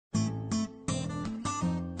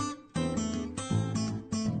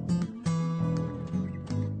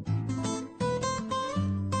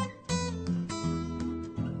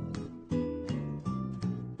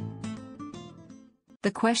The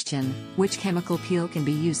question, which chemical peel can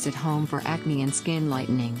be used at home for acne and skin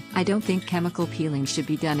lightening? I don't think chemical peeling should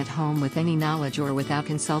be done at home with any knowledge or without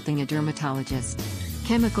consulting a dermatologist.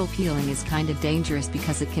 Chemical peeling is kind of dangerous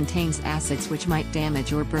because it contains acids which might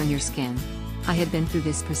damage or burn your skin. I had been through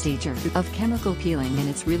this procedure of chemical peeling, and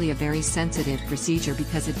it's really a very sensitive procedure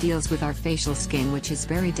because it deals with our facial skin, which is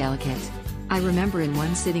very delicate. I remember in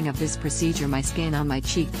one sitting of this procedure my skin on my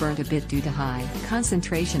cheek burnt a bit due to high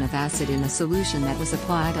concentration of acid in the solution that was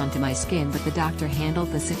applied onto my skin, but the doctor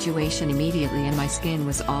handled the situation immediately and my skin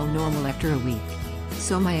was all normal after a week.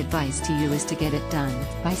 So my advice to you is to get it done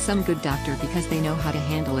by some good doctor because they know how to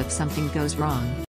handle if something goes wrong.